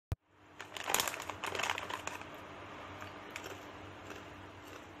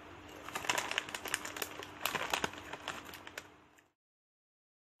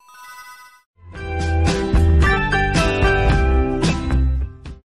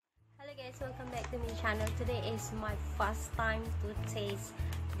to my channel. Today is my first time to taste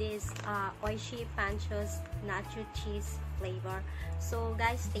this Oishi Panchos nacho cheese flavor. So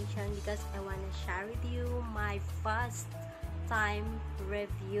guys, stay tuned because I want to share with you my first time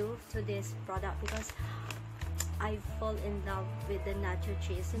review to this product because I fall in love with the nacho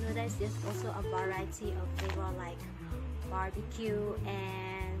cheese. You know, there's also a variety of flavor like barbecue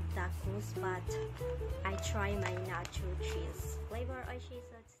and tacos, but I try my nacho cheese flavor Oishi.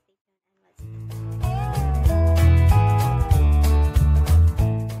 So stay tuned and let's.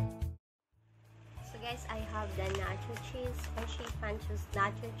 So guys, I have the nacho cheese, Oishi Panchos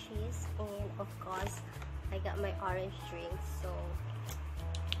nacho cheese, and of course I got my orange drink. So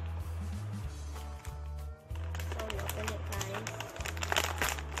open it, guys.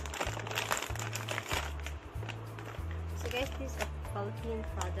 So guys, this is a Philippine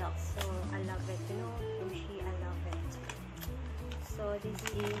product, so I love it. You know, Oishi, I love it. So this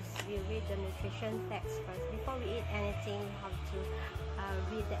is, we read the nutrition facts first. Before we eat anything, we have to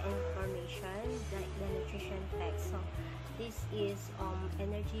read the information, the nutrition facts. So this is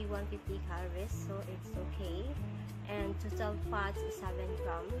energy 150 calories, so it's okay. And total fats 7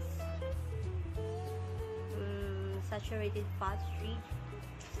 grams. Saturated fat 3,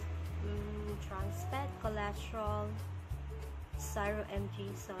 trans fat, cholesterol 0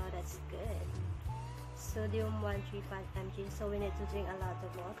 mg, so that's good. Sodium 135 mg, so we need to drink a lot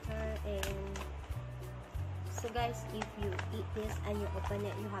of water. And so guys, if you eat this and you open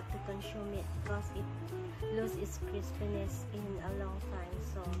it, you have to consume it because it loses its crispiness in a long time.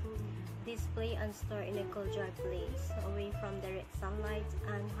 So display and store in a cold dry place away from direct sunlight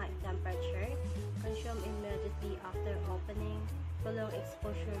and high temperature. Consume immediately after opening. Prolonged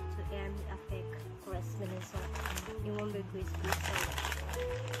exposure to air may affect crispiness, so it won't be crispy so much.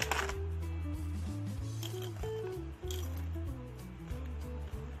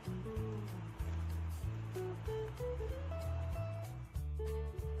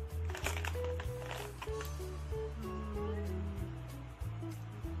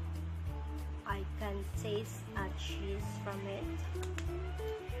 I can taste a cheese from it,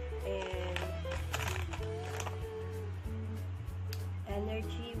 and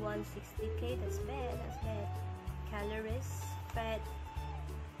energy 160k, that's bad. Calories, fat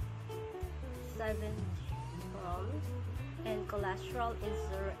 7 grams, and cholesterol is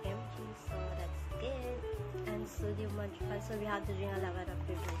 0 mg, so that's good. And sodium 135, so we have to drink a lot of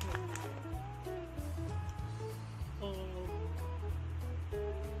people. And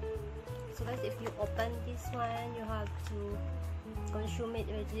so guys, if you open this one, you have to consume it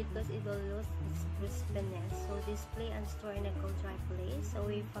immediately because it will lose its crispiness. So display and store in a cold dry place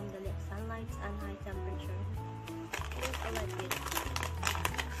away from the direct sunlight and high temperature. Yes, I like it.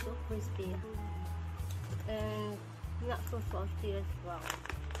 So crispy and not so salty as well.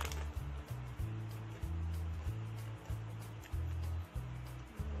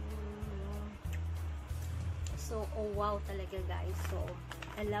 So oh wow talaga guys. So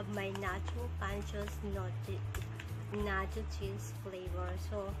I love my Nacho Panchos nacho cheese flavor.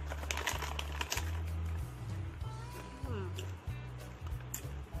 So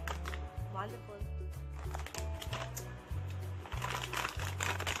wonderful.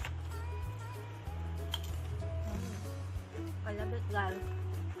 I love it guys.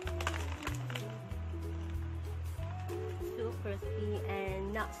 So crispy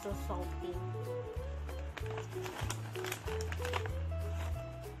and not so salty.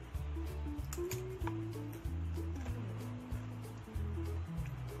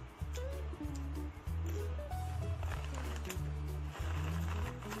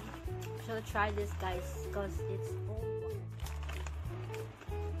 So try this guys because it's